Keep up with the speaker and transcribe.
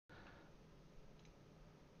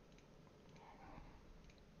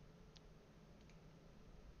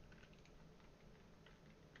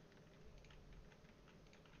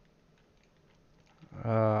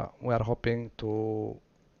we are hoping to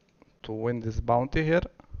win this bounty here.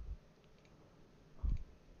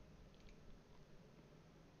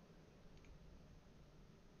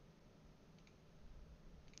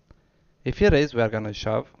 If he raises, we are gonna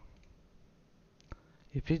shove.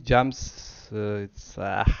 If he jumps, it's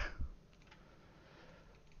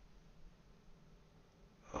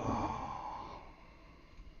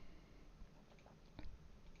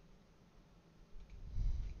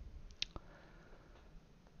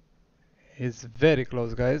it's very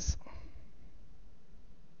close, guys.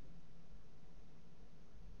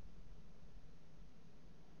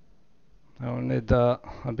 I will need a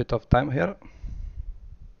bit of time here.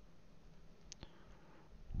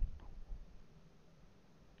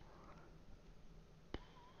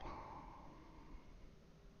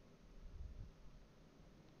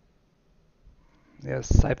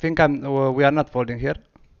 Yes, I think we are not folding here.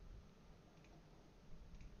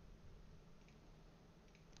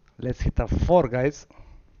 Let's hit a 4, guys.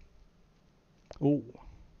 Ooh.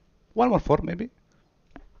 One more 4, maybe.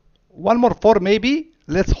 One more 4, maybe.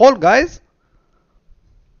 Let's hold, guys.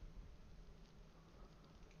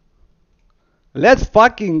 Let's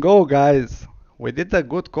fucking go, guys. We did a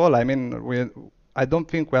good call. I mean, I don't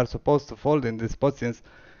think we are supposed to fold in this spot since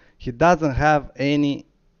he doesn't have any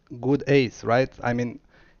good ace, right? I mean,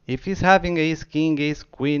 if he's having ace king, ace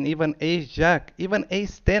queen, even ace jack, even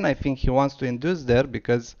ace 10, I think he wants to induce there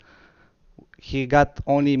because he got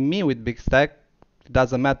only me with big stack.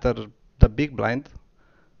 Doesn't matter the big blind.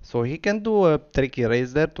 So he can do a tricky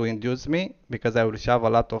raise there to induce me because I will shove a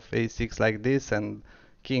lot of a6 like this and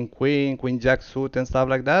king queen, queen jack suit and stuff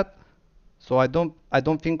like that. So I don't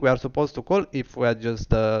think we are supposed to call if we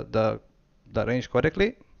adjust the range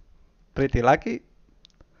correctly. Pretty lucky.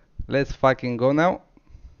 Let's fucking go now.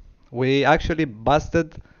 We actually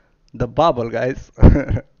busted the bubble, guys.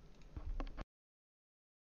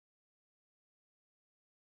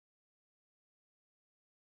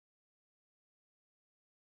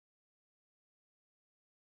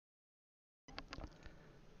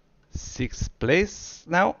 6th place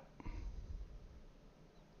now.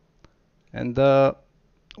 And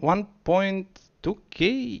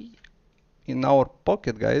 1.2k in our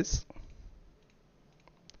pocket, guys.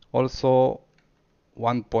 Also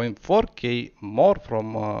 1.4k more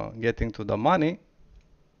from getting to the money.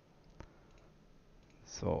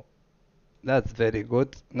 So that's very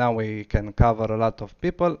good. Now we can cover a lot of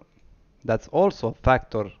people. That's also a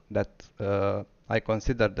factor that I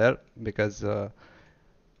consider there because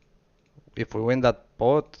if we win that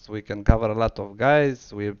pot, we can cover a lot of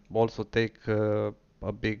guys. We also take a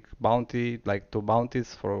big bounty, like 2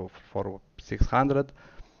 bounties for 600.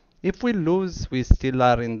 If we lose, we still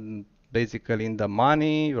are in basically in the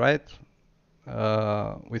money, right?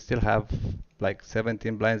 We still have like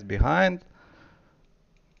 17 blinds behind.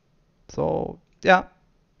 So yeah,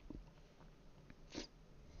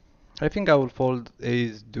 I think I will fold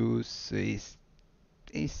ace deuce ace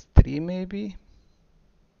 3 maybe.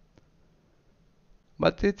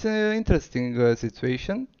 But it's an interesting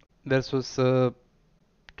situation versus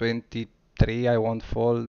 23. I won't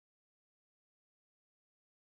fold.